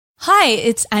Hi,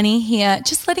 it's Annie here.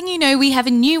 Just letting you know we have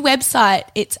a new website.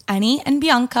 It's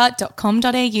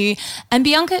annieandbianca.com.au, and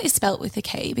Bianca is spelt with a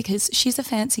K because she's a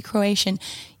fancy Croatian.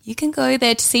 You can go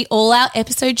there to see all our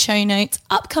episode show notes,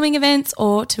 upcoming events,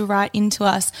 or to write into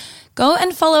us. Go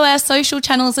and follow our social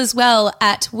channels as well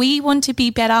at We Want to Be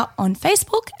Better on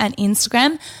Facebook and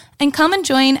Instagram, and come and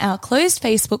join our closed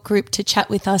Facebook group to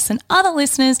chat with us and other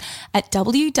listeners at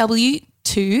www.2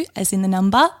 as in the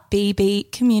number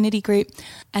BB community group.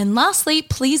 And lastly,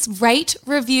 please rate,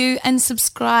 review and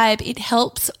subscribe. It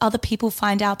helps other people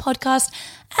find our podcast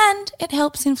and it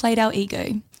helps inflate our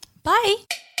ego. Bye.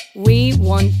 We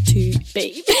want to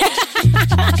be.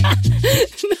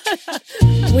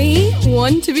 We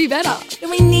want to be better.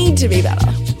 We need to be better.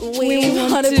 We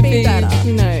want to be better.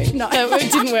 No,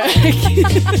 it didn't work.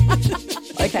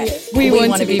 Okay. Yeah. We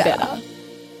want to be better.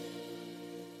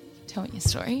 Tell me your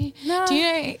story. No. Do you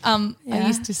know, Yeah. I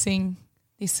used to sing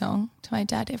this song to my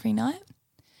dad every night.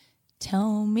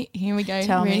 Tell me, here we go.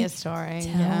 Tell Ready? me a story.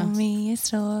 Tell me a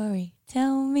story.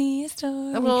 Tell me a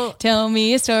story. Well- Tell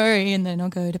me a story and then I'll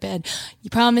go to bed. You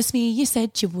promised me, you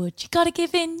said you would. You got to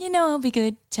give in, you know I'll be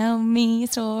good. Tell me a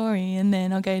story and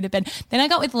then I'll go to bed. Then I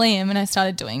got with Liam and I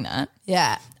started doing that.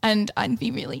 Yeah. And I'd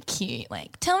be really cute,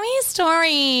 like, tell me a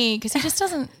story, because he just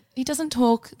doesn't. He doesn't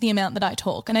talk the amount that I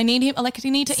talk, and I need him. Like, I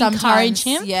need to encourage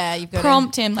him. Yeah, you've got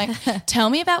prompt him. Like, tell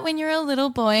me about when you were a little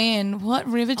boy and what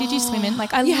river did you swim in.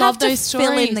 Like, I You love have to those stories.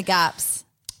 fill in the gaps.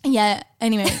 Yeah.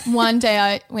 Anyway, one day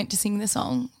I went to sing the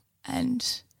song,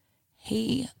 and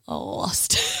he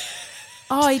lost.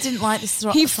 Oh, he didn't like the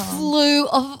song. He flew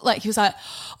off. Like, he was like,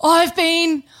 I've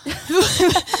been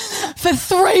for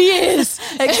 3 years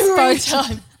Exposed.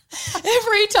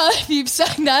 Every time you've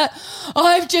sang that,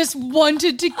 I've just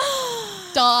wanted to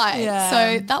die. Yeah.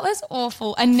 So that was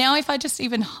awful. And now if I just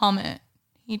even hum it,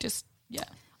 he just, yeah.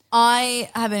 I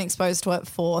have been exposed to it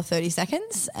for 30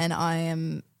 seconds and I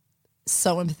am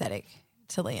so empathetic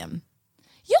to Liam.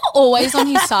 You're always on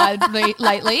his side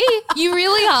lately. You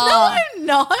really are.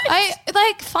 No.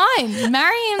 Fine.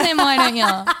 Marry him then, why don't you?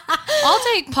 I'll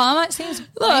take Palmer. It seems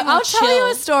Look, way more I'll tell you a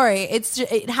chill. story.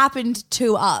 It happened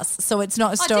to us, so it's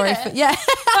not a story. did it? Yeah,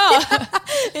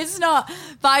 it's not.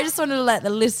 But I just wanted to let the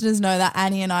listeners know that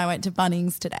Annie and I went to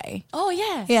Bunnings today. Oh,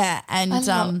 yeah. Yeah, and I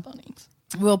love Bunnings.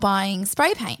 we were buying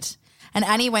spray paint, and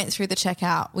Annie went through the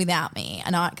checkout without me,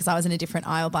 and because I was in a different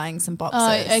aisle buying some boxes.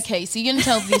 Oh, okay. So you're going to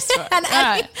tell this story. And All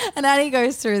Annie, right. and Annie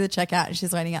goes through the checkout and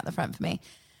she's waiting out the front for me.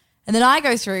 And then I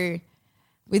go through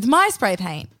with my spray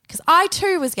paint because I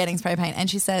too was getting spray paint, and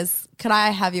she says, could I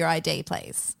have your ID,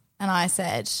 please? And I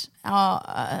said,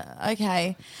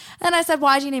 okay. And I said,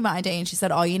 why do you need my ID? And she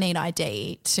said, you need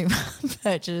ID to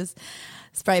purchase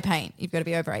spray paint. You've got to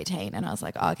be over 18. And I was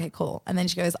like, okay, cool. And then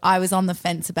she goes, I was on the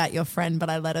fence about your friend, but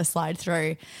I let her slide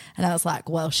through. And I was like,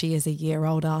 well, she is a year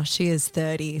older. She is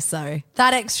 30. So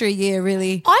that extra year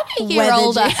really I'm a year weathered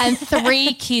older you. and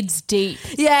 3 kids deep.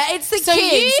 Yeah, it's the So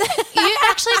kids. you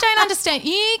actually don't understand.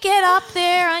 You get up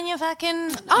there on your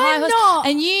fucking high horse not.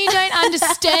 and you don't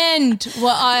understand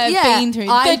what I have Yeah, been through.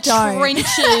 I The don't.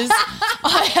 trenches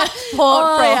I have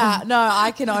fought from. Yeah. No,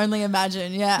 I can only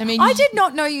imagine. Yeah. I mean, I did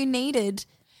not know you needed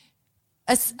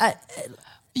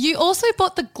You also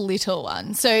bought the glitter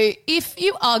one. So if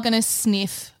you are going to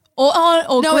sniff or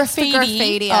No, graffiti. it's the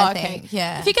graffiti, I think,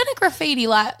 yeah. If you're going to graffiti,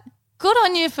 like, good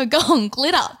on you for going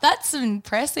glitter. That's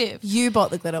impressive. you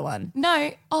bought the glitter one.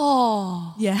 No.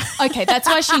 Oh. Yeah. Okay, that's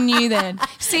why she knew then.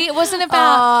 See, it wasn't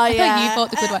about I yeah. thought you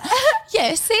bought the good one.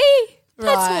 Yeah, see?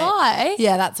 That's Right. why.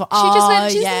 Yeah, that's what. She just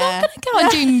went, she's yeah. not going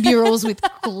to go and do murals with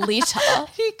glitter.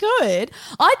 You could.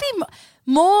 I'd be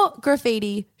more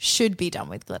graffiti should be done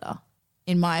with glitter,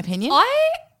 in my opinion.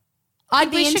 I'd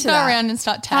be we into should go that. around and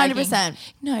start tagging. 100%.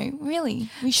 No, really.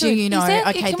 We should. Do you know?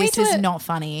 Okay, can we this do is it? not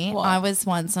funny. What? I was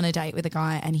once on a date with a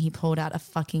guy and he pulled out a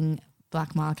fucking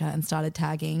black marker and started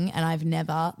tagging, and I've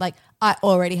never, like, I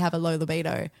already have a low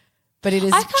libido, but it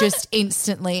is I kinda- just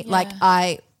instantly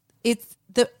it's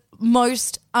the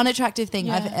most unattractive thing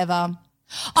I've ever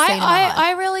seen in my life.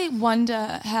 I really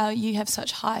wonder how you have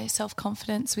such high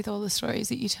self-confidence with all the stories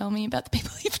that you tell me about the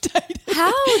people you've dated.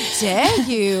 How dare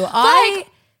you?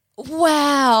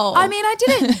 Wow. I mean, I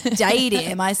didn't date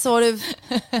him. I sort of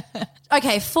 –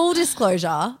 okay, full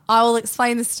disclosure, I will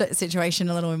explain the situation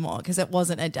a little bit more because it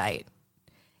wasn't a date.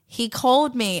 He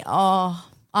called me. Oh,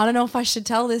 I don't know if I should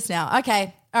tell this now.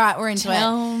 Okay, all right, we're into it.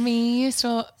 Tell me your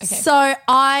story. Okay. So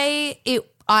I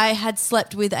had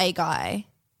slept with a guy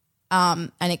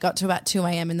and it got to about 2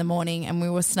 a.m. in the morning and we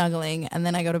were snuggling, and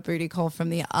then I got a booty call from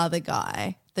the other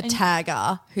guy, the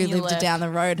tagger who you lived left. down the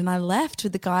road, and I left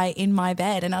with the guy in my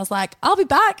bed and I was like, I'll be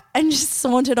back, and just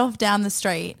sauntered off down the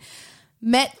street.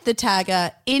 met the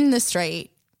tagger in the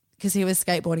street because he was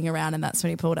skateboarding around, and that's when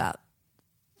he pulled out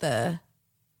the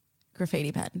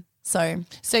graffiti pen. So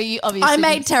you obviously... I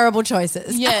made terrible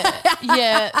choices.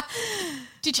 Yeah.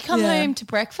 Did you come home to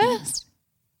breakfast?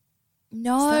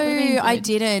 No, I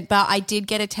didn't. But I did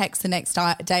get a text the next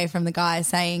day from the guy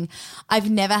saying, I've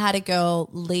never had a girl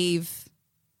leave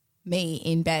me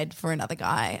in bed for another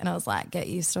guy. And I was like, get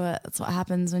used to it. That's what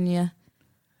happens when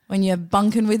you're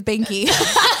bunking with Binky.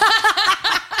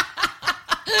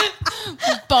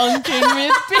 Bunking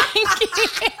with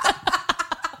Binky.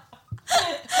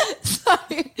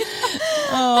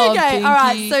 Okay, Binky. all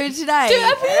right. So today,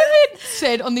 Have you ever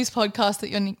said on this podcast that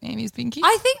your nickname is Binky?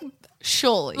 I think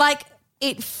surely, like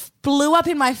it blew up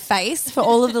in my face for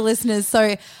all of the listeners.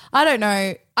 So I don't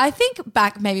know. I think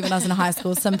back maybe when I was in high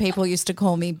school, some people used to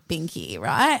call me Binky,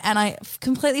 right? And I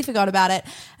completely forgot about it.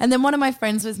 And then one of my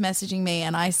friends was messaging me,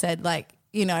 and I said, like,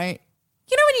 you know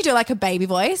when you do like a baby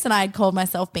voice, and I had called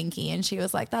myself Binky, and she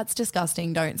was like, that's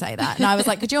disgusting, don't say that. And I was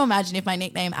like, could you imagine if my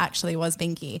nickname actually was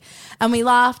Binky? And we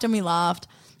laughed and we laughed.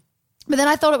 But then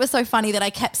I thought it was so funny that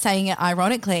I kept saying it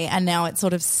ironically, and now it's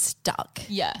sort of stuck.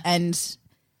 Yeah. And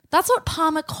that's what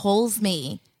Palmer calls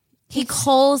me. He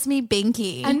calls me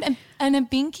Binky. And a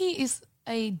Binky is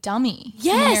a dummy in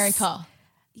Yes. America.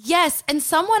 Yes, and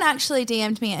someone actually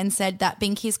DM'd me and said that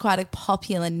Binky is quite a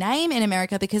popular name in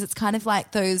America because it's kind of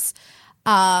like those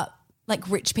like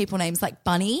rich people names like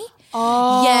Bunny.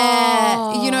 Oh.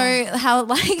 Yeah, you know how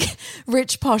like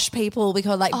rich posh people we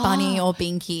call like Bunny or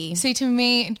Binky. See, to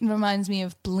me, it reminds me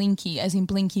of Blinky, as in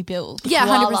Blinky Bill. The Yeah,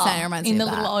 koala 100% it reminds me in the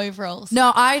of that. little overalls.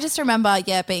 No, I just remember,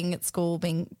 being at school,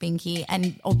 being Binky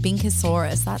or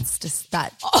Binkosaurus. That's just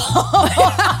that.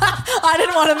 I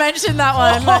didn't want to mention that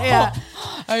one, but yeah.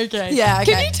 Okay. Yeah,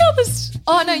 okay. Can you tell this?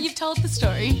 Oh, no, you've told the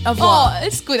story. Of what? Oh,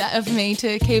 it's good of me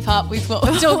to keep up with what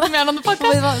we're talking about on the podcast.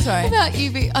 With what story? About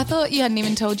you. I thought you hadn't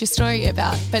even told your story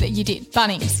about, but you did.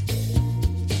 Bunnings.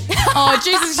 Oh,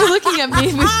 Jesus, you're looking at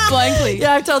me blankly.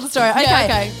 Yeah, I've told the story. Okay. Yeah,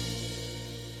 okay.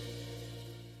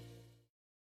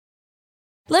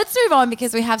 Let's move on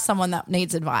because we have someone that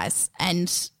needs advice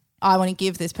and I want to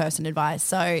give this person advice.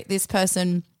 So this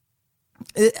person,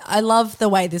 I love the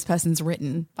way this person's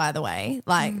written, by the way.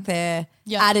 Like their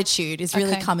attitude is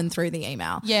really Okay. coming through the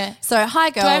email. Yeah. So hi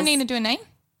girls. Do I need to do a name?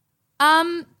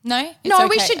 No, It's we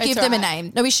okay. should It's give them a alright.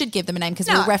 name. No, we should give them a name because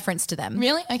we'll reference to them.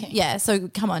 Really? Okay. Yeah, so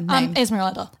come on, name.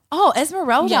 Esmeralda. Oh,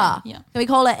 Esmeralda. Yeah. Can we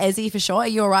call her Ezzy for short? Are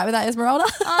you all right with that, Esmeralda?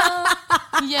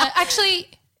 Yeah, actually,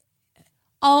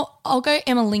 I'll go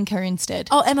Emma Linker instead.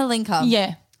 Oh, Emma Linker.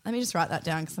 Yeah. Let me just write that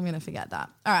down because I'm going to forget that.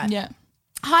 All right. Yeah.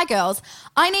 Hi, girls.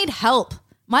 I need help.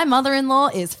 My mother-in-law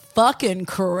is fucking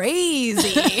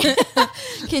crazy.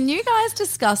 Can you guys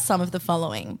discuss some of the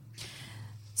following?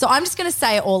 So I'm just going to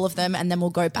say all of them and then we'll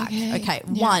go back. Okay.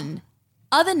 Yeah. 1,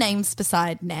 other names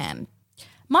beside Nan.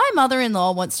 My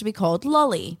mother-in-law wants to be called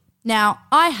Lolly. Now,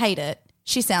 I hate it.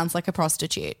 She sounds like a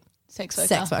prostitute. Sex worker.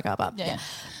 Sex worker, but Yeah.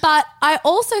 But I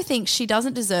also think she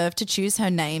doesn't deserve to choose her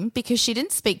name because she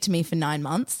didn't speak to me for 9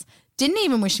 months, didn't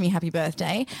even wish me happy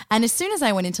birthday, and as soon as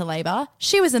I went into labour,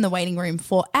 she was in the waiting room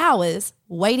for hours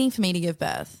waiting for me to give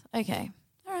birth. Okay.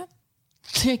 All right.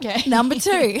 Okay. Number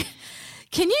 2,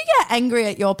 can you get angry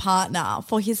at your partner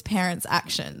for his parents'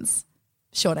 actions?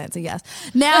 Short answer, yes.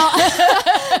 Now,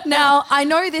 I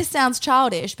know this sounds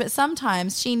childish, but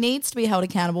sometimes she needs to be held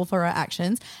accountable for her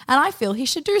actions, and I feel he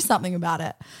should do something about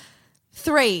it.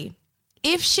 3,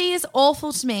 if she is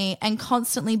awful to me and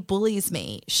constantly bullies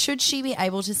me, should she be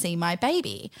able to see my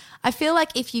baby? I feel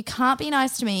like if you can't be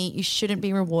nice to me, you shouldn't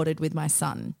be rewarded with my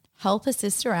son. Help a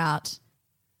sister out.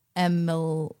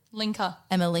 Emma Linker.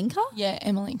 Linker? Yeah,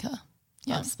 Emma Linker.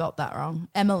 Yeah. I've spelt that wrong.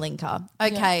 Emma Linker.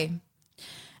 Okay.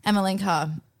 Emma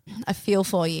Linker, I feel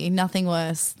for you. Nothing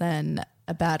worse than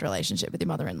a bad relationship with your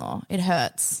mother-in-law. It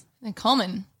hurts. They're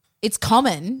common. It's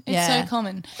common. It's so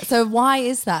common. So why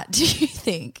is that, do you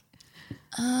think?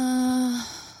 I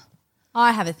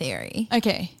have a theory.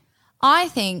 Okay. I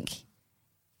think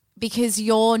because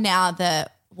you're now the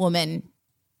woman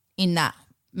in that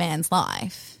man's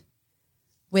life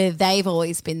where they've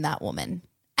always been that woman.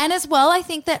 And as well, I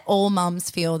think that all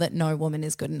mums feel that no woman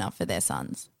is good enough for their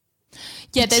sons.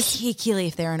 Yeah, Particularly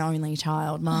if they're an only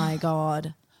child. My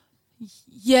God.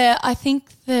 Yeah, I think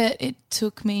that it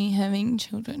took me having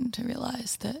children to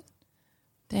realise that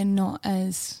they're not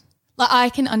as like I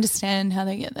can understand how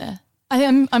they get there.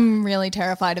 I'm really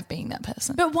terrified of being that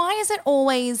person. But why is it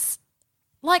always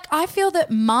like I feel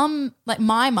that mum, like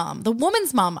my mum, the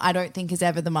woman's mum, I don't think is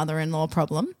ever the mother-in-law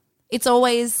problem. It's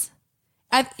always,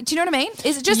 do you know what I mean?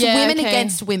 Is it just women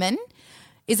against women?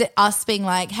 Is it us being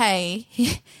like, hey,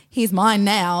 he's mine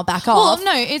now, back off? Well,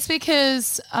 no, it's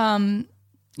because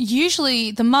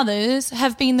usually the mothers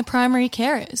have been the primary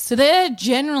carers. So they're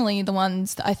generally the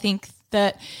ones that I think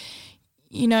that,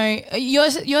 you know,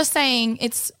 you're saying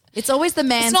it's always the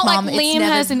man's not mum. like Liam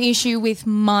has an issue with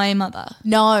my mother.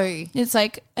 No. It's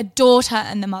like a daughter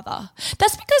and the mother.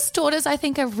 That's because daughters, I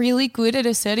think, are really good at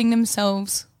asserting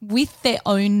themselves with their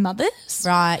own mothers.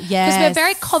 Right, yes. Because we're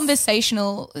very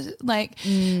conversational, like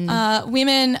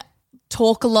women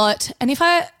talk a lot. And if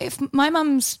my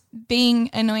mum's being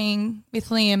annoying with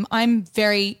Liam, I'm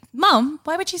very, Mum,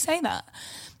 why would you say that?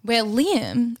 Where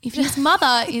Liam, if his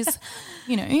mother is,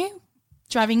 you know,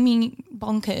 driving me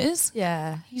bonkers,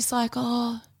 Yeah. he's like,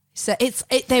 oh. So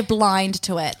they're blind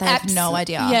to it. They have no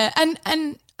idea. Yeah,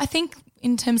 and I think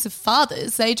in terms of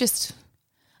fathers, they just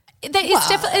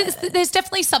there's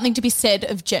definitely something to be said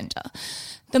of gender.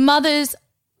 The mothers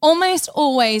almost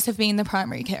always have been the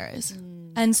primary carers,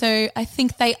 and so I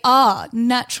think they are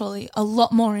naturally a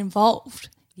lot more involved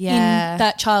in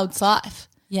that child's life.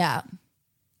 Yeah.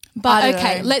 But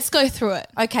okay, let's go through it.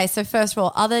 Okay, so first of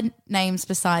all, other names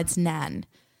besides Nan.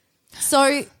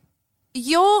 So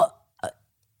your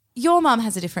mum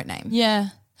has a different name. Yeah.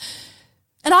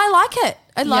 And I like it.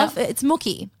 I love it. It's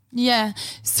Mookie. Yeah.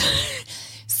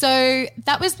 So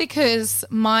that was because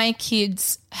my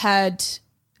kids had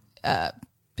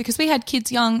because we had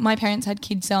kids young, my parents had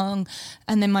kids young,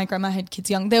 and then my grandma had kids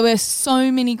young. There were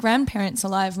so many grandparents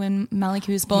alive when Maliki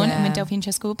was born and when Delphi and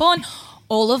Cheska were born.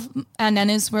 All of our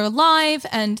nanas were alive,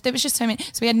 and there was just so many.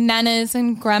 So we had nanas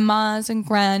and grandmas and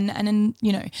gran, and then,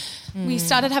 you know, we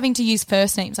started having to use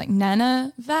first names like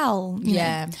Nana, Val. You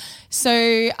know.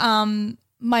 So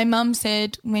my mum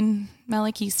said when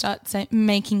Maliki starts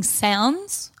making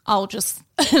sounds, I'll just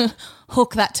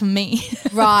hook that to me.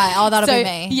 Right. Oh, that'll be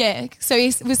me. Yeah. So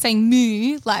he was saying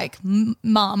moo, like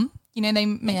mum. You know, they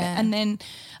make it. And then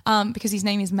because his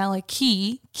name is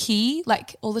Maliki, key,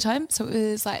 like all the time. So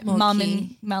it was like mum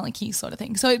and Maliki sort of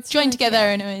thing. So it's joined together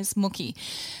and it was Mookie.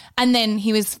 And then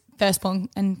he was firstborn,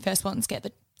 and firstborns get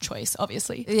the choice,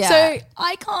 obviously. Yeah. So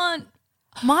I can't.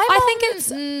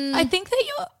 I think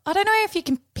that I don't know if you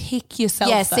can pick yourself.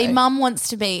 Yeah, though. see, mum wants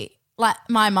to be like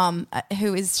my mum,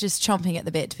 who is just chomping at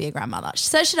the bit to be a grandmother. She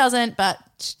says she doesn't, but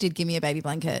she did give me a baby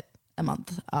blanket a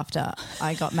month after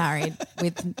I got married.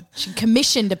 She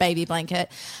commissioned a baby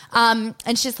blanket, and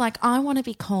she's like, I want to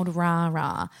be called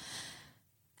Rara.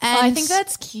 And I think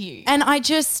that's cute. And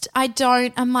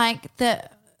I'm like,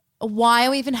 why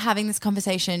are we even having this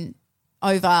conversation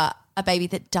over a baby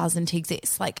that doesn't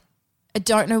exist? Like, I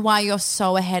don't know why you're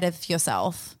so ahead of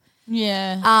yourself.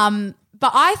 Yeah.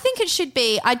 But I think it should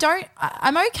be,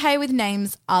 I'm okay with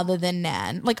names other than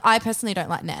Nan. Like, I personally don't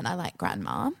like Nan. I like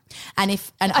grandma. And I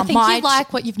think you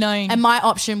like what you've known. And my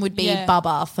option would be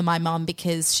Baba for my mum,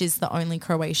 because she's the only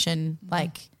Croatian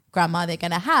like grandma they're going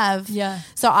to have. Yeah.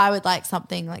 So I would like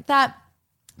something like that.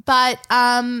 But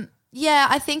yeah,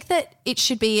 I think that it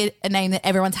should be a name that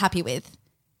everyone's happy with.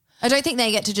 I don't think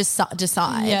they get to just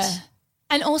decide. Yeah.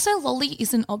 And also Lolly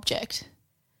is an object.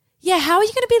 Yeah, how are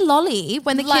you going to be Lolly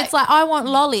when the kid's like, I want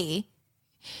Lolly?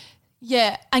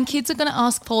 Yeah, and kids are going to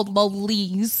ask for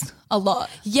lollies a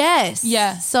lot. Yes.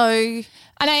 Yeah. So. And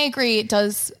I agree, it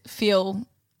does feel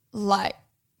like,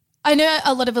 I know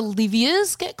a lot of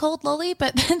Olivias get called Lolly,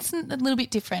 but that's a little bit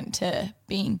different to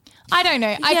being, I don't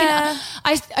know.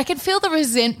 I can feel the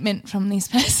resentment from this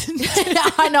person.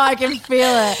 I know, I can feel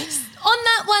it. On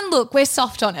that one, look, we're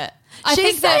soft on it.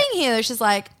 She's saying here, though, she's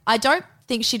like, I don't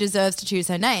think she deserves to choose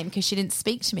her name because she didn't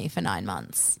speak to me for 9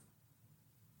 months.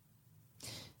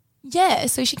 Yeah,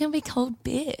 so she can be called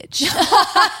bitch.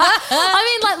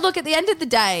 I mean, like, look, at the end of the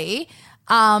day,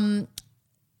 I'd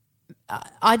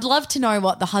love to know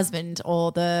what the husband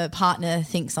or the partner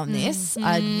thinks on this.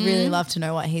 I'd really love to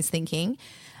know what he's thinking.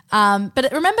 But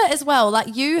remember as well,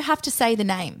 like, you have to say the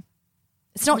name.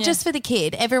 It's not just for the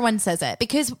kid. Everyone says it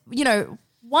because, you know,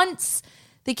 once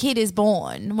the kid is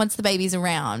born, once the baby's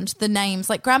around, the names,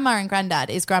 like grandma and granddad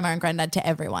is grandma and granddad to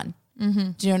everyone.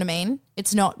 Mm-hmm. Do you know what I mean?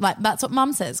 It's not like, that's what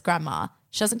mum says, grandma.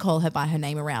 She doesn't call her by her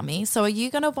name around me. So are you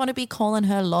going to want to be calling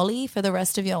her Lolly for the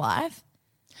rest of your life?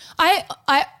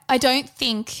 I don't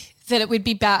think that it would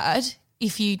be bad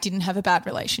if you didn't have a bad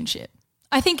relationship.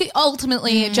 I think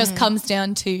ultimately it just comes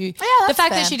down to the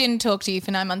fact that she didn't talk to you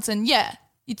for 9 months, and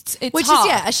it's which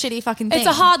hard. is a shitty fucking thing. It's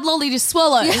a hard lolly to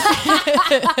swallow.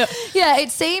 Yeah,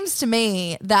 it seems to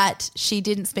me that she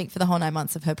didn't speak for the whole 9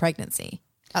 months of her pregnancy.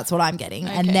 That's what I'm getting.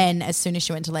 Okay. And then as soon as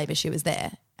she went to labour, she was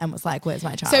there and was like, where's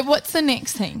my child? So what's the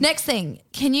next thing? Next thing,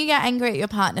 can you get angry at your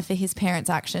partner for his parents'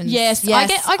 actions? Yes. I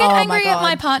get angry at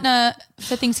my partner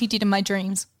for things he did in my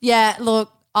dreams. Yeah,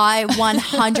 look, I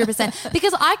 100%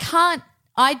 because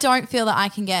I don't feel that I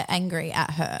can get angry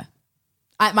at her,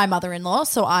 at my mother-in-law.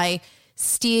 So I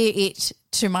steer it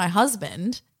to my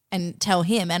husband and tell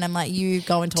him, and I'm like, you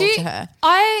go and talk to her.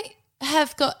 I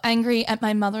have got angry at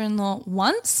my mother-in-law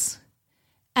once,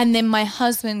 and then my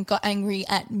husband got angry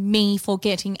at me for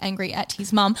getting angry at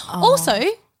his mum. Also,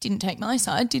 didn't take my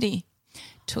side, did he?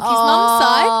 Took his mum's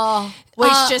side.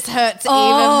 Which just hurts even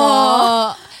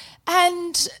more.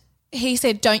 And he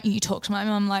said, don't you talk to my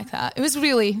mum like that. It was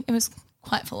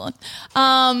quite full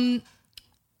on.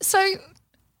 So,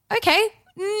 okay,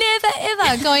 never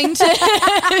ever going to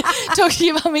talk to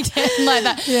your mum again like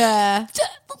that. Yeah.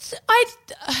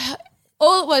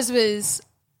 All it was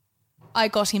I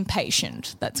got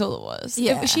impatient. That's all it was.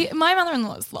 Yeah. My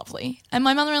mother-in-law is lovely, and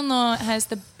my mother-in-law has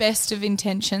the best of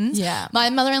intentions. Yeah. My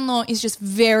mother-in-law is just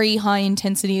very high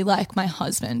intensity like my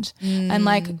husband. And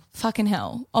like, fucking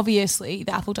hell, obviously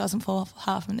the apple doesn't fall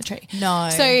far from the tree. No.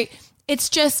 So it's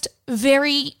just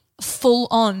very full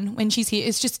on when she's here.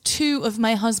 It's just two of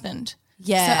my husband.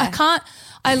 Yeah. So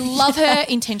I love her.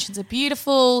 Intentions are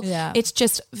beautiful. Yeah. It's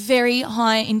just very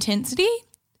high intensity.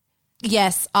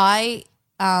 Yes, I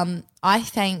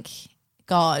thank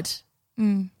God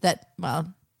that,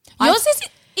 well. Yours is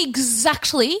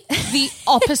exactly the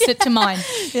opposite to mine.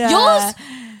 Yeah. Yours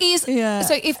is,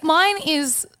 so if mine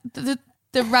is the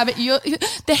rabbit,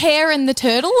 the hare and the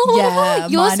turtle or whatever,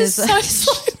 yours is so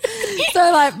slow.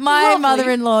 So like my Lovely.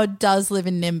 mother-in-law does live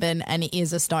in Nimbin and he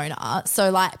is a stoner.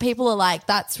 So like people are like,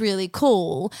 that's really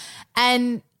cool.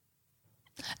 And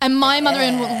my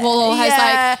mother-in-law has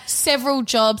Yeah. like several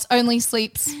jobs, only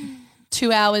sleeps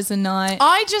 2 hours a night.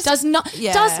 I just does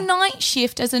yeah. night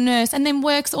shift as a nurse and then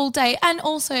works all day and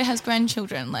also has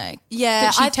grandchildren Yeah,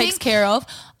 that she I takes think care of.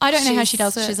 I don't know how she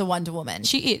does it. She's a Wonder Woman.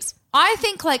 She is. I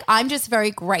think like I'm just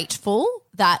very grateful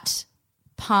that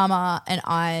Palmer and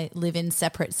I live in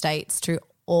separate states to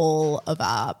all of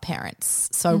our parents.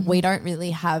 So we don't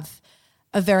really have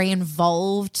a very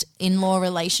involved in-law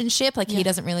relationship. Like he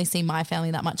doesn't really see my family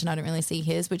that much and I don't really see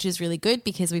his, which is really good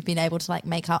because we've been able to like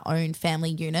make our own family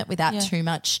unit without too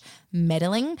much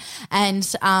meddling. And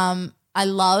I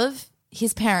love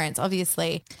his parents,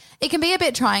 obviously. It can be a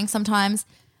bit trying sometimes,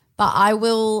 but I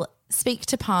will speak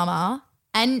to Palmer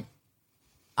and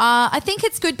I think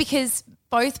it's good because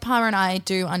both Palmer and I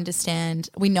do understand,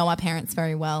 we know our parents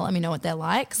very well and we know what they're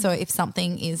like. So if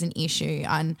something is an issue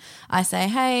and I say,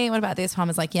 hey, what about this?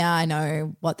 Palmer's like, yeah, I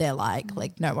know what they're like.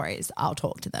 Like, no worries, I'll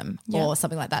talk to them or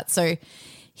something like that. So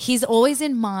he's always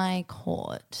in my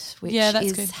court, which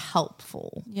is good.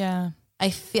 helpful. Yeah. I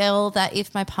feel that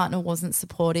if my partner wasn't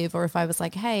supportive or if I was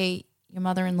like, hey, your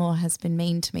mother-in-law has been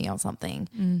mean to me or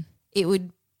something, it would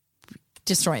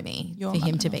destroy me for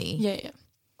him to be. Yeah.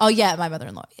 Oh, yeah, my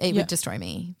mother-in-law. It would destroy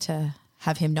me to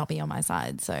have him not be on my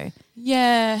side. So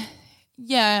Yeah.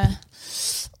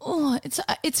 Oh,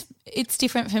 it's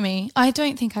different for me. I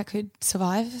don't think I could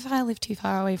survive if I lived too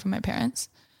far away from my parents.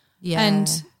 yeah.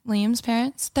 And Liam's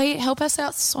parents, they help us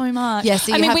out so much. Yeah,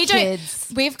 so you have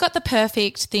kids. We've got the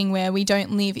perfect thing where we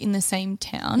don't live in the same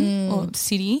town or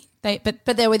city. But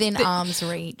they're within arm's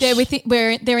reach.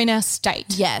 they're in our state.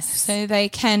 Yes. So they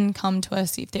can come to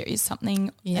us if there is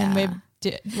something and we're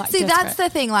See, that's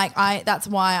the thing. Like that's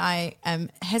why I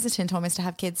am hesitant almost to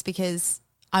have kids because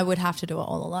I would have to do it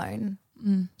all alone. Do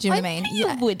you know what I mean? You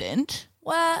wouldn't.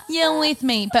 Well, You're with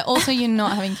me, but also you're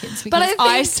not having kids because But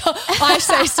I I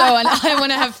say so and I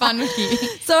want to have fun with you.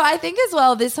 So I think as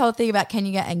well, this whole thing about can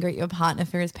you get angry at your partner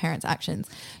for his parents' actions,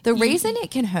 the reason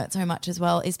it can hurt so much as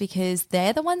well is because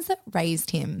they're the ones that raised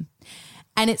him.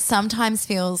 And it sometimes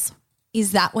feels,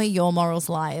 is that where your morals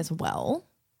lie as well?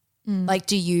 Like,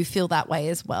 do you feel that way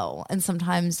as well? And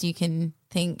sometimes you can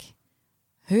think,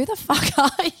 who the fuck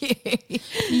are you?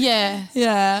 Yeah.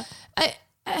 Yeah.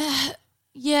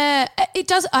 Yeah, it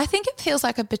does. I think it feels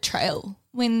like a betrayal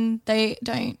when they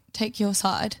don't take your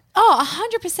side. Oh,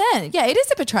 100%. Yeah, it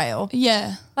is a betrayal.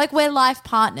 Yeah. Like we're life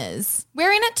partners.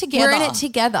 We're in it together. We're in it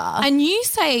together. And you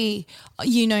say,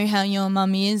 you know how your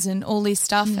mum is and all this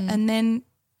stuff. And then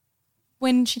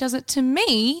when she does it to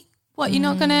me, what, you're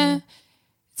not going to,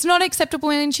 it's not acceptable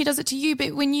when she does it to you,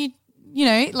 but when you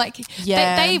know, like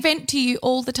they vent to you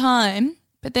all the time,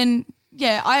 but then,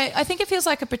 yeah, I think it feels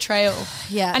like a betrayal.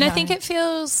 Yeah. And I think it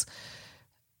feels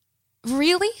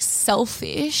really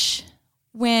selfish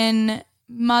when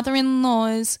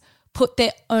mother-in-laws put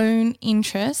their own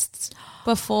interests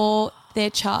before their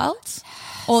child's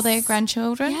or their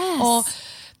grandchildren. Yes.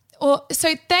 Or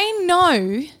so they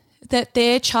know that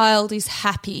their child is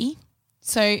happy.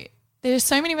 So there's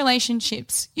so many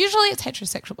relationships. Usually it's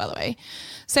heterosexual, by the way.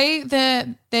 Say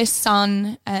their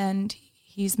son and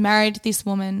he's married this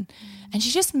woman and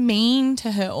she's just mean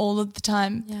to her all of the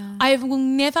time. Yeah. I will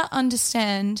never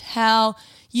understand how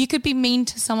you could be mean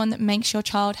to someone that makes your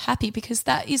child happy, because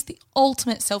that is the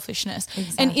ultimate selfishness.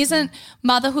 And isn't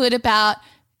motherhood about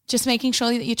just making sure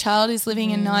that your child is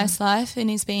living a nice life and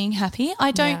is being happy?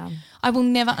 I will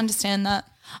never understand that.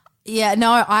 Yeah,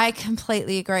 no, I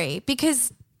completely agree,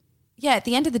 because, at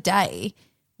the end of the day,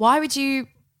 what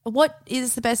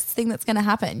is the best thing that's going to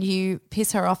happen? You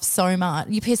piss her off so much.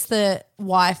 You piss the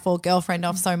wife or girlfriend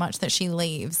off so much that she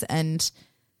leaves and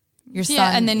your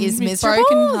son and then is miserable.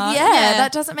 broken heart. Yeah,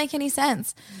 that doesn't make any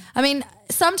sense. I mean,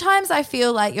 sometimes I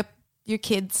feel like your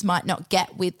kids might not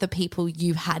get with the people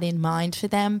you had in mind for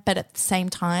them, but at the same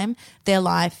time, their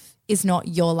life is not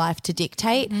your life to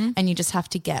dictate, and you just have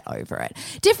to get over it.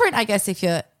 Different, I guess, if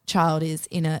your child is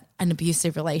in an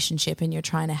abusive relationship and you're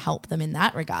trying to help them in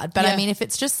that regard. But I mean, if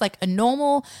it's just like a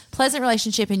normal, pleasant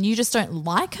relationship and you just don't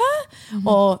like her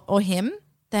or him,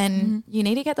 then you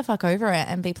need to get the fuck over it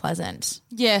and be pleasant.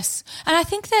 Yes. And I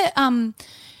think that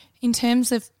in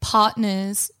terms of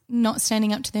partners not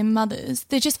standing up to their mothers,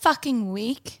 they're just fucking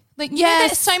weak. Like,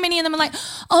 there's so many of them are like,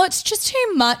 oh, it's just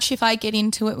too much if I get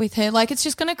into it with her. Like, it's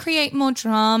just going to create more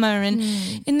drama and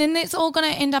then it's all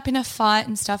going to end up in a fight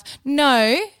and stuff.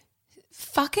 No,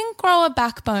 fucking grow a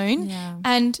backbone. Yeah.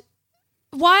 And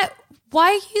why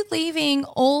are you leaving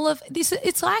all of this?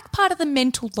 It's like part of the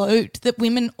mental load that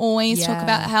women always talk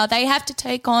about, how they have to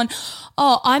take on,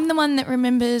 oh, I'm the one that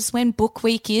remembers when book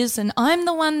week is, and I'm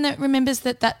the one that remembers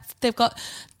that they've got,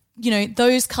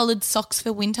 those coloured socks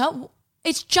for winter.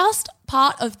 It's just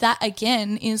part of that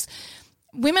again, is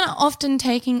women are often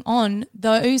taking on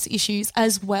those issues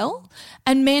as well,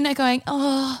 and men are going,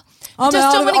 oh, I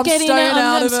just don't want to get in it.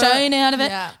 I'm staying out of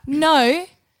it. Yeah. No.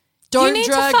 Don't you need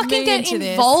to fucking get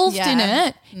involved in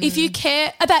it if you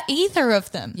care about either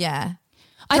of them. Yeah.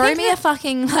 Throw me a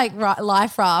fucking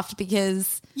life raft,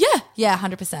 because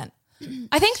 100%.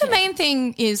 I think the main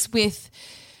thing is with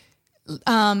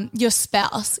your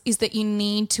spouse is that you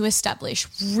need to establish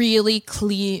really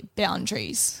clear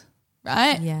boundaries,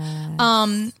 right? Yeah.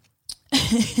 I'm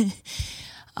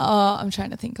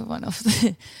trying to think of one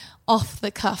off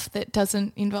the cuff that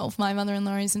doesn't involve my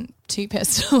mother-in-law, isn't too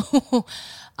personal.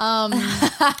 I'm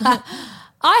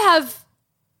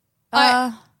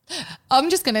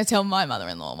just going to tell my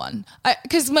mother-in-law one,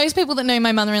 because most people that know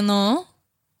my mother-in-law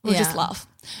will just laugh.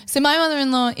 So my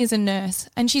mother-in-law is a nurse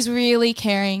and she's really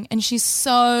caring and she's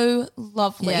so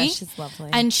lovely. Yeah, she's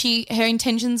lovely. And her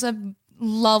intentions are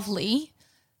lovely,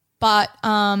 but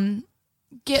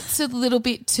gets a little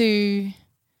bit too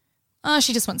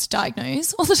she just wants to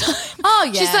diagnose all the time. Oh,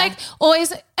 yeah. She's like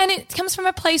always, and it comes from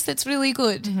a place that's really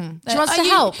good. Mm-hmm. She wants to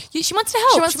help. She wants to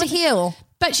help. She wants to heal.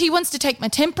 But she wants to take my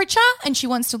temperature and she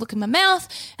wants to look in my mouth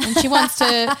and she wants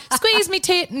to squeeze me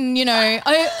tit and,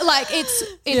 it's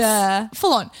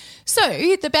full on.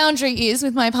 So the boundary is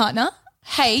with my partner,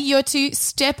 hey, you're to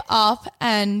step up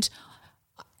and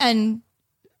be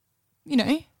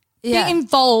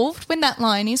involved when that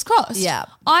line is crossed. Yeah.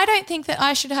 I don't think that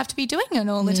I should have to be doing it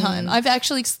all the time. I've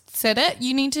actually said it.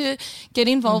 You need to get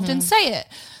involved and say it.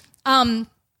 At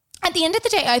the end of the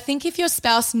day, I think if your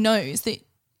spouse knows that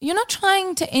you're not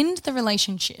trying to end the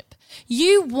relationship,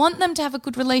 you want them to have a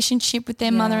good relationship with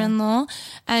their mother-in-law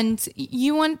and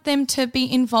you want them to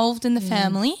be involved in the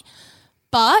family,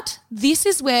 but this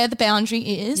is where the boundary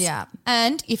is. Yeah.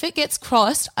 And if it gets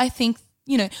crossed, I think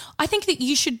that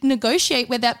you should negotiate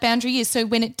where that boundary is. So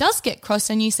when it does get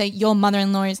crossed and you say your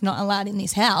mother-in-law is not allowed in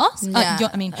this house,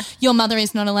 your mother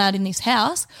is not allowed in this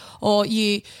house, or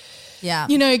you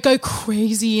go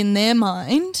crazy in their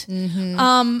mind,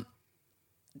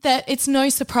 that it's no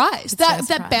surprise.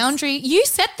 That boundary, you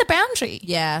set the boundary.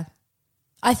 Yeah.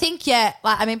 I think,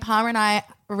 Palmer and I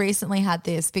recently had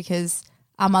this because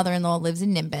our mother-in-law lives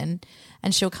in Nimbin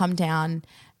and she'll come down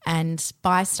and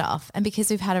buy stuff. And because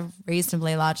we've had a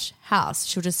reasonably large house,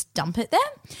 she'll just dump it there.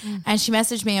 And she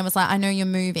messaged me and was like, I know you're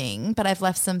moving, but I've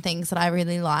left some things that I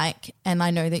really like. And I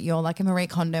know that you're like a Marie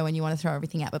Kondo and you want to throw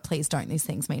everything out, but please don't. These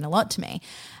things mean a lot to me.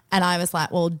 And I was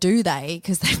like, well, do they?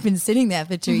 Because they've been sitting there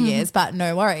for 2 years, but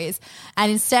no worries.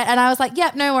 And I was like,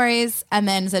 yep, no worries. And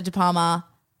then said to Palmer,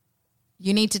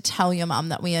 you need to tell your mum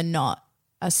that we are not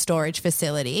a storage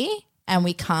facility and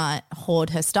we can't hoard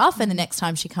her stuff, and the next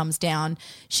time she comes down,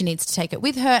 she needs to take it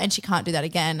with her and she can't do that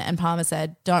again. And Palmer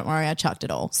said, don't worry, I chucked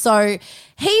it all. So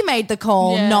he made the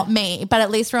call, not me, but at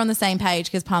least we're on the same page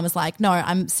because Palmer's like, no,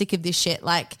 I'm sick of this shit.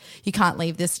 Like, you can't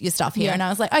leave your stuff here. And I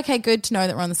was like, okay, good to know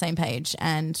that we're on the same page.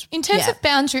 And in terms of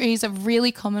boundaries, a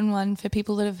really common one for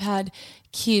people that have had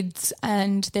kids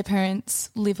and their parents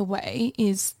live away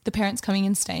is the parents coming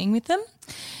and staying with them.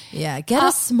 Yeah, get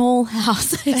a small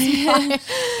house.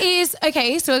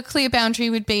 Okay, so a clear boundary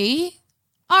would be,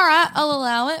 all right, I'll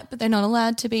allow it, but they're not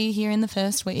allowed to be here in the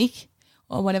first week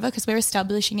or whatever because we're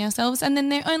establishing ourselves, and then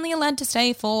they're only allowed to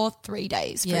stay for 3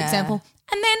 days, for example.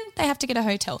 And then they have to get a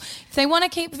hotel. If they want to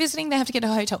keep visiting, they have to get a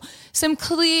hotel. Some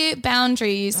clear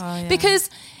boundaries because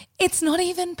it's not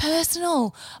even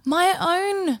personal. My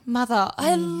own mother,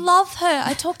 I love her.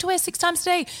 I talk to her 6 times a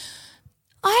day.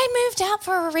 I moved out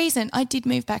for a reason. I did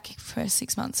move back for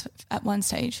 6 months at one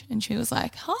stage, and she was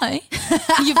like, hi,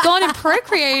 you've gone and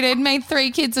procreated, made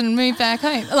 3 kids and moved back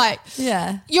home. Like,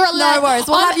 you're allowed. No worries,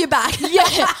 we'll have you back.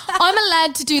 I'm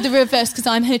allowed to do the reverse because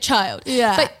I'm her child.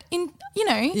 Yeah. But you've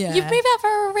moved out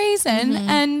for a reason.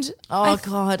 And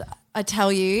God, I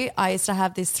tell you, I used to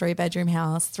have this 3-bedroom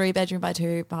house, 3-bedroom by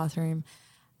 2 bathroom,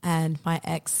 and my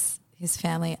ex, his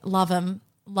family, love him.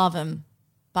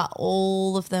 But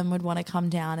all of them would want to come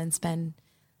down and spend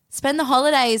the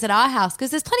holidays at our house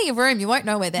because there's plenty of room. You won't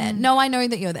know we're there. No, I know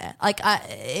that you're there. Like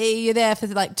you're there for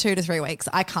like 2 to 3 weeks.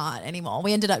 I can't anymore.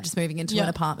 We ended up just moving into an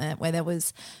apartment where there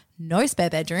was no spare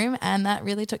bedroom, and that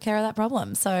really took care of that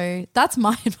problem. So that's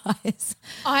my advice.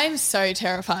 I'm so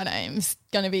terrified I'm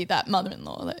going to be that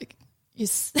mother-in-law that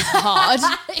is hard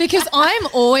because I'm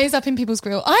always up in people's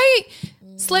grill. I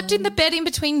slept in the bed in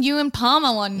between you and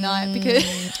Palmer one night because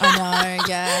I know,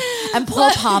 yeah. And poor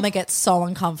Palmer gets so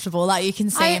uncomfortable. Like you can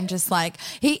see him just like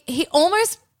he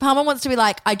almost Palmer wants to be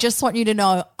like, I just want you to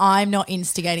know I'm not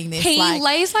instigating this. He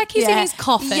lays like he's in his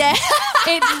coffin. Yeah.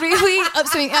 It really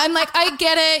upsets me. I'm like, I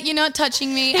get it. You're not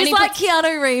touching me. He's like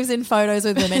Keanu Reeves in photos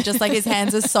with women, just like his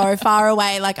hands are so far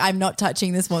away, like I'm not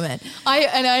touching this woman.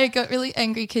 I got really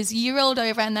angry because you rolled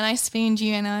over and then I spooned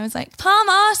you and I was like,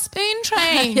 Palmer, spoon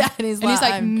train. And he's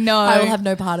like, no. I will have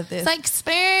no part of this. It's like,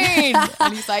 spoon.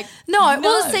 And he's like, no.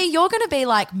 Well, see, you're going to be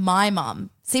like my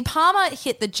mum. See, Palmer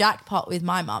hit the jackpot with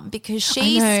my mum because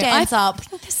she stands up. I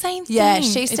think the same thing. Yeah,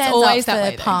 she stands always up that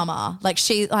for way, Palmer. Like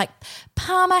she's like,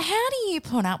 Palmer, how do you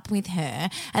put up with her?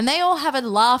 And they all have a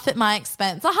laugh at my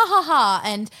expense. Ha ha ha.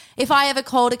 And if I ever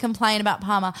call to complain about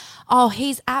Palmer, oh,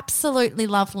 he's absolutely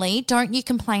lovely. Don't you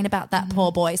complain about that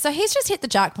poor boy. So he's just hit the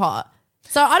jackpot.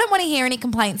 So I don't want to hear any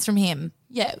complaints from him.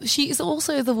 Yeah, she is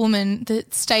also the woman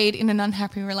that stayed in an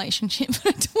unhappy relationship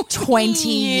for 20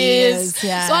 years.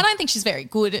 Yeah. So I don't think she's very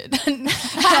good at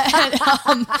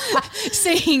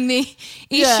seeing the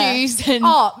issues. And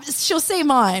she'll see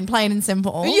mine, plain and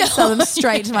simple. Yeah. Tell them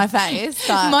straight to my face.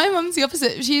 But my mum's the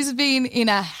opposite. She's been in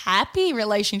a happy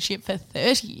relationship for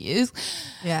 30 years.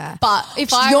 Yeah. But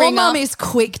if your mum is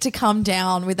quick to come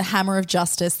down with the hammer of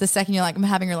justice the second you're like, I'm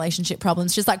having relationship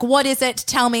problems. She's like, what is it?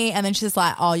 Tell me. And then she's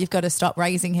like, oh, you've got to stop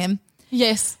raising him.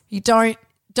 Yes. You don't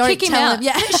kick him tell out. him.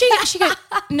 Yeah. she goes,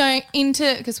 no,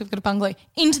 because we've got a bungalow.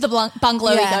 Into the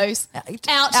bungalow he goes.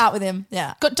 Out with him.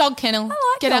 Yeah. Got dog kennel. I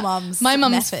like Get your out. mum's My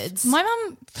mum's methods. My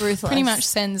mum Ruthless. pretty much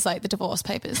sends like the divorce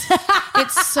papers.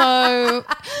 It's so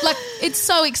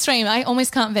extreme. I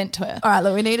almost can't vent to her. All right,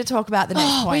 look, we need to talk about the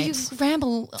next point. We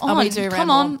ramble on. We do ramble. Come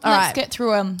on, All let's right. get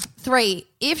through them. 3,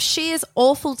 if she is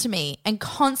awful to me and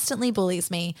constantly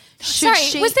bullies me, Was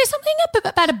there something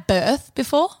about a birth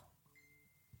before?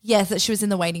 Yes, that she was in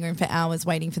the waiting room for hours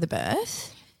waiting for the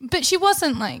birth. But she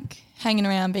wasn't like hanging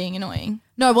around being annoying.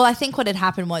 No, well, I think what had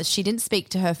happened was she didn't speak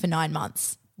to her for 9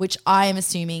 months, which I am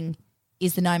assuming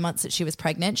is the 9 months that she was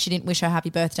pregnant. She didn't wish her happy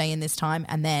birthday in this time.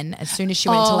 And then as soon as she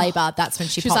went to labour, that's when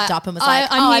she popped up and was like,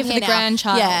 I'm here for the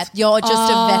grandchild. Yeah, you're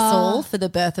just a vessel for the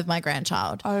birth of my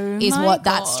grandchild is my what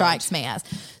that God. strikes me as.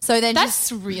 So then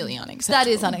That's really unacceptable. that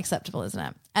is unacceptable, isn't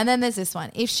it? And then there's this one.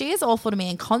 If she is awful to me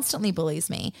and constantly bullies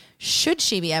me, should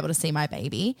she be able to see my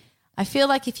baby? I feel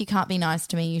like if you can't be nice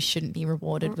to me, you shouldn't be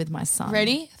rewarded with my son.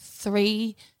 Ready?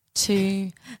 3,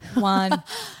 2, 1.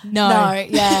 No,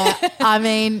 yeah. I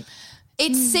mean,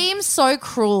 it seems so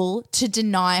cruel to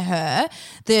deny her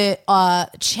the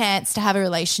chance to have a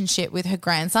relationship with her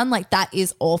grandson. Like, that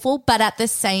is awful. But at the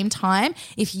same time,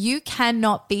 if you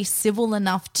cannot be civil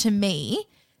enough to me,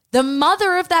 the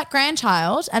mother of that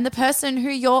grandchild and the person who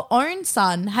your own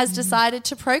son has decided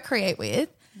to procreate with,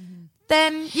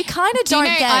 then you kind of don't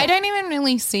get it. I don't even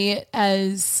really see it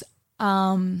as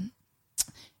because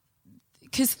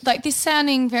like this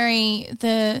sounding very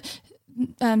the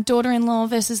daughter-in-law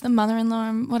versus the mother-in-law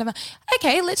and whatever.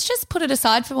 Okay, let's just put it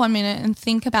aside for 1 minute and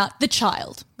think about the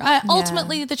child, right? Yeah.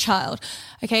 Ultimately, the child.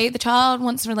 Okay, the child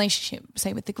wants a relationship,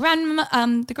 say with the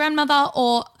grandmother,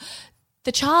 or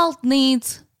the child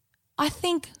needs. I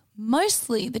think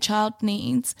mostly the child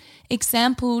needs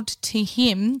exampled to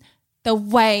him the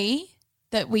way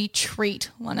that we treat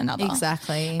one another.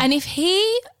 Exactly. And if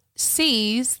he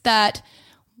sees that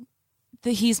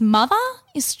his mother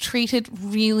is treated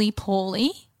really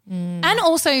poorly, and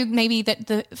also maybe that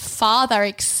the father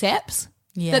accepts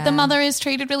that the mother is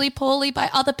treated really poorly by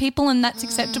other people and that's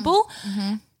acceptable,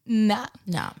 nah.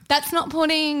 That's not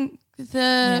putting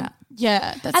the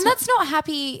that's not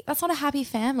happy. That's not a happy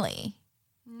family.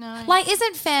 No. Like,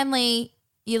 isn't family,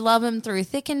 you love them through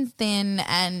thick and thin,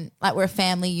 and like we're a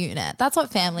family unit. That's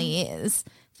what family is.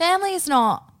 Family is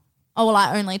not, oh, well,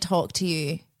 I only talk to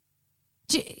you.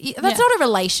 That's not a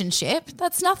relationship.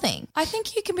 That's nothing. I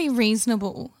think you can be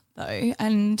reasonable though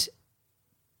and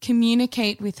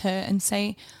communicate with her and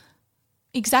say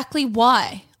exactly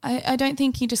why. I don't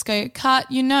think you just go, Kat,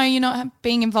 you're not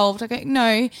being involved. I go,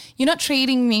 no, you're not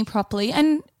treating me properly.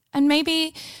 And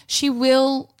maybe she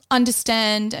will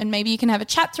understand and maybe you can have a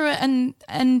chat through it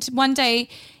and one day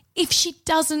if she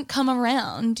doesn't come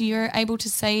around, you're able to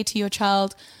say to your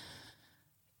child,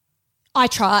 I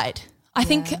tried. I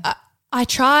think I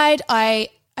tried. I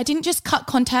didn't just cut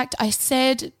contact. I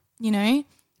said,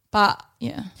 but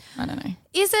yeah, I don't know.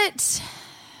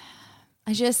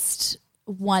 I just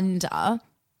wonder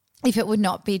if it would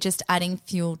not be just adding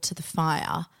fuel to the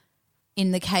fire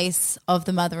in the case of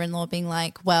the mother-in-law being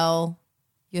like, well,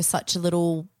 you're such a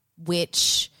little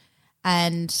witch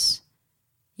and,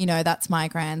 that's my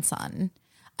grandson.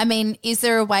 I mean, is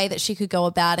there a way that she could go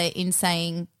about it in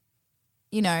saying,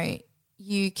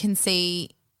 you can see,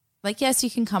 like, yes,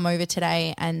 you can come over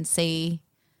today and see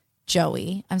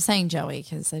Joey. I'm saying Joey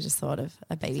because I just thought of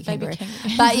a baby kangaroo.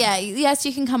 But yeah, yes,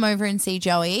 you can come over and see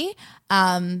Joey.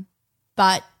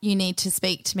 But you need to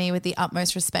speak to me with the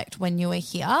utmost respect when you are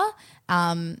here,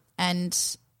 and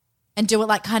do it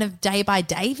like kind of day by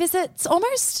day visits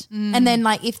almost. And then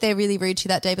like if they're really rude to you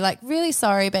that day, be like, really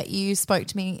sorry, but you spoke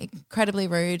to me incredibly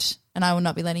rude and I will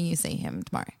not be letting you see him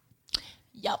tomorrow.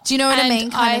 Yep. Do you know what I mean?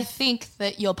 I think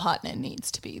that your partner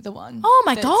needs to be the one. Oh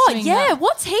my God, yeah. That.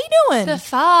 What's he doing? The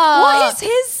fuck? What is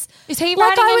his? Is he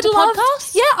writing into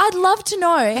podcasts? Yeah, I'd love to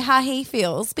know how he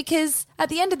feels because at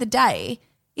the end of the day,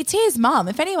 it's his mum.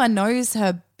 If anyone knows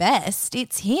her best,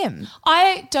 it's him.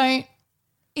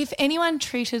 If anyone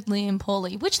treated Liam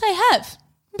poorly, which they have,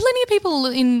 plenty of people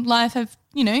in life have,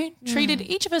 treated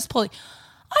each of us poorly.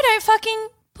 I don't fucking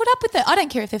put up with it. I don't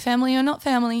care if they're family or not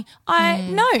family.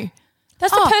 No.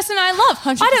 That's the person I love.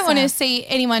 100%. I don't want to see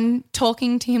anyone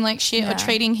talking to him like shit or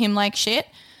treating him like shit.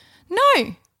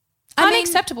 No.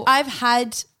 Unacceptable. I've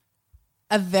had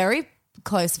a very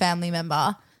close family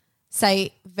member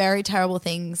say very terrible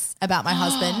things about my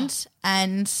husband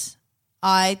and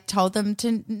I told them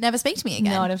to never speak to me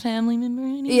again. Not a family member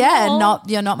anymore. Yeah,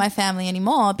 you're not my family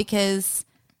anymore because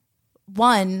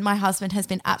one, my husband has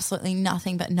been absolutely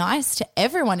nothing but nice to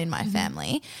everyone in my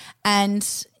family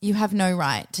and you have no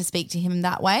right to speak to him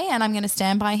that way and I'm going to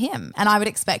stand by him. And I would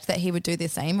expect that he would do the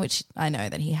same, which I know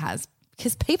that he has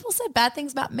because people said bad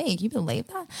things about me. Can you believe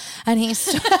that? And he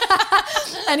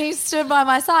stood by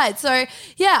my side. So,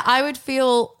 yeah, I would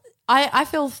feel I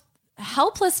feel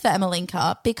helpless for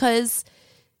Emmelinka because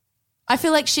I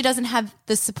feel like she doesn't have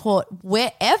the support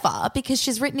wherever because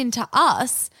she's written into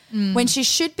us when she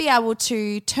should be able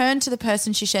to turn to the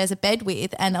person she shares a bed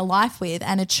with and a life with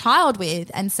and a child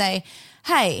with and say,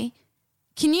 hey,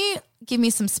 can you give me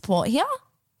some support here?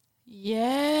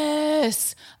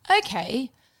 Yes.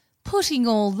 Okay. Putting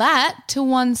all that to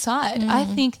one side, I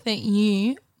think that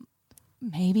you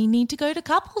maybe need to go to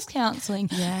couples counselling.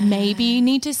 Yeah. Maybe you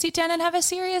need to sit down and have a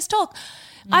serious talk.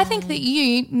 I think that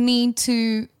you need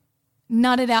to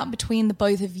nut it out between the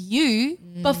both of you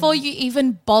before you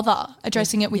even bother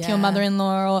addressing it with your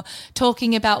mother-in-law or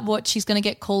talking about what she's going to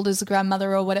get called as a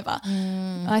grandmother or whatever.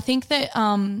 I think that,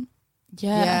 100%.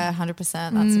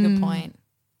 That's a good point.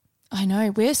 I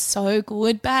know. We're so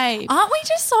good, babe. Aren't we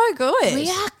just so good? We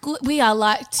are good. We are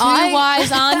like two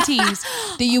wise aunties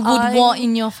that you would want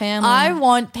in your family. I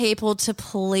want people to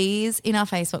please, in our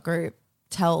Facebook group,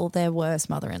 tell their worst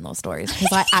mother-in-law stories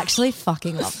because I actually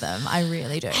fucking love them. I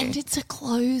really do. And it's a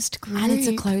closed group.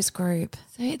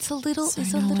 So it's a little.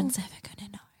 So no one's ever going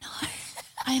to know. No.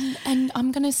 And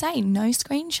I'm going to say no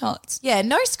screenshots. Yeah,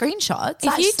 no screenshots.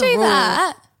 If you do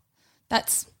that,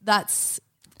 that's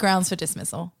grounds for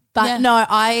dismissal. But no,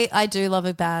 I do love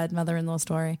a bad mother-in-law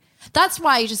story. That's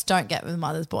why you just don't get with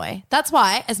mother's boy. That's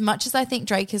why, as much as I think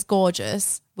Drake is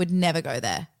gorgeous, would never go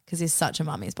there because he's such a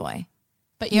mummy's boy.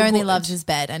 But he only loves his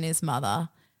bed and his mother.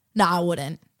 No, I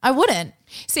wouldn't.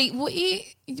 See,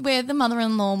 where the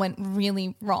mother-in-law went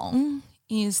really wrong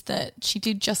is that she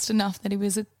did just enough that he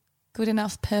was a good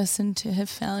enough person to have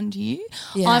found you.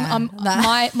 Yeah,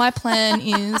 My plan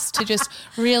is to just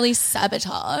really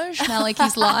sabotage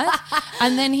Malachi's life,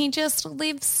 and then he just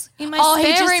lives in my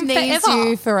spare room needs forever.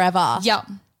 you forever. Yeah.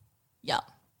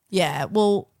 Yeah.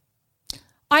 Well,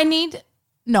 I need.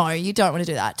 no, you don't want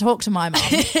to do that. Talk to my mum.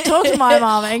 Talk to my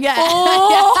mum and get. Talk to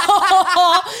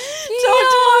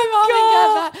my mum and get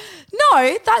that.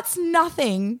 No, that's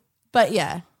nothing. But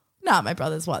yeah. No, my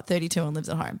brother's 32 and lives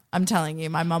at home. I'm telling you,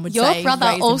 my mum would Your say. brother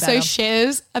raise him also better.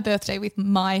 shares a birthday with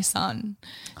my son.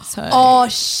 So Oh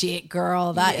shit,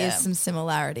 girl, that is Yeah. some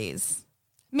similarities.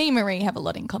 me and Marie have a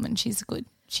lot in common. She's good.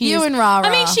 You and Rara.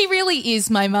 I mean, she really is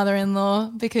my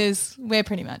mother-in-law because we're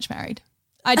pretty much married.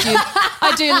 I do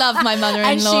love my And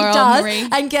mother-in-law. she does, Marie.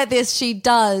 and get this, she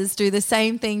does do the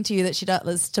same thing to you that she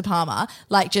does to Palmer,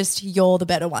 like just you're the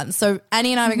better one. So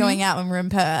Annie and I were going out when we were in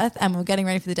Perth and we were getting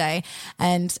ready for the day,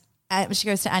 and she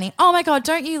goes to Annie, oh my God,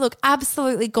 don't you look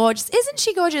absolutely gorgeous? Isn't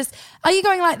she gorgeous? Are you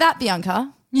going like that,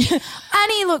 Bianca?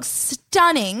 Annie looks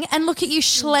stunning, and look at you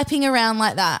schlepping around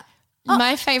like that.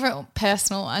 My favorite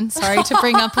personal one, sorry to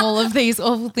bring up all of these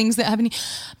awful things that happen,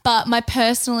 but my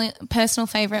personal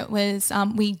favorite was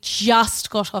we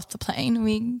just got off the plane.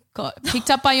 We got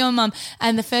picked up by your mum,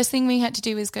 and the first thing we had to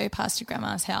do was go past your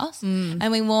grandma's house,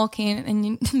 and we walk in,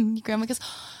 and your grandma goes,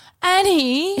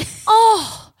 Annie,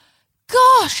 oh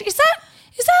gosh, is that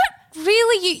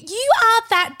really you? You are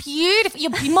that beautiful.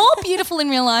 You're more beautiful in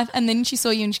real life. And then she saw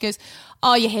you and she goes,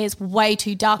 oh, your hair's way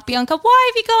too dark, Bianca.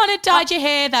 Why have you gone and dyed your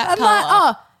hair that I'm colour? like,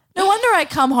 oh, no wonder I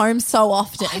come home so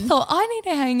often. I thought I need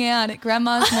to hang out at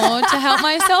grandma's more to help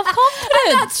my self-confidence.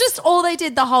 And that's just all they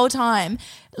did the whole time,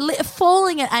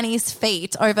 falling at Annie's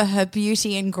feet over her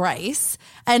beauty and grace.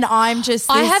 And I'm just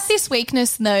I have this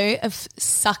weakness, though, of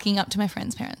sucking up to my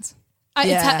friends' parents.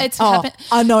 Yeah. It's Oh, happened.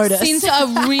 I noticed. Since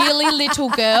a really little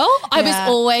girl, I was Yeah.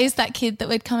 always that kid that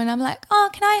would come in. I'm like, oh,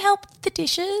 can I help with the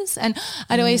dishes? And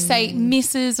I'd always say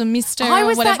Mrs. or Mr. I or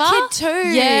was whatever. that kid too.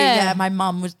 Yeah. My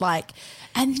mum was like,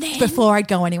 And then before I'd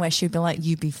go anywhere, she'd be like,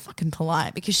 you be fucking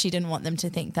polite, because she didn't want them to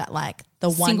think that like the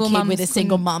one Single kid mums with a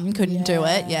single couldn't- mum couldn't do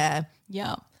it. Yeah.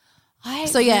 yeah.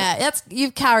 So yeah,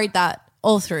 you've carried that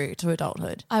all through to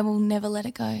adulthood. I will never let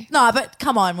it go. No, but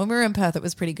come on, when we were in Perth, it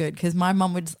was pretty good because my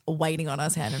mum was waiting on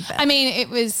us hand and foot. I mean, it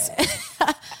was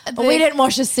We didn't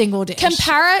wash a single dish.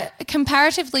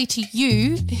 comparatively to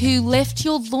you, who left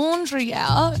your laundry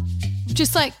out,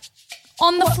 just like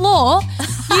on the floor.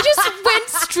 You just went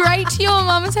straight to your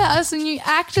mum's house and you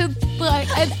acted like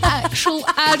an actual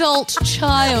adult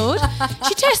child.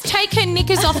 She'd just take her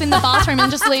knickers off in the bathroom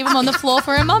and just leave them on the floor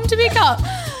for her mum to pick up.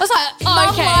 I was like, oh, Mum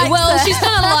okay, likes well, it. she's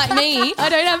kind of like me. I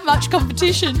don't have much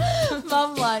competition.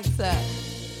 Mum likes it.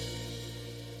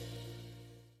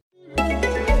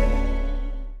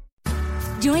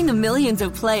 Join the millions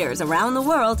of players around the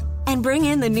world and bring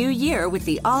in the new year with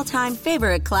the all-time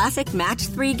favorite classic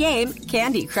match-3 game,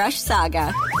 Candy Crush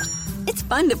Saga. It's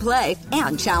fun to play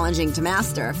and challenging to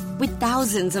master, with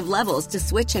thousands of levels to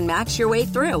switch and match your way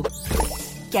through.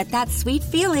 Get that sweet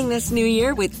feeling this new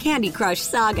year with Candy Crush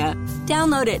Saga.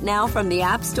 Download it now from the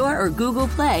App Store or Google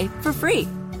Play for free.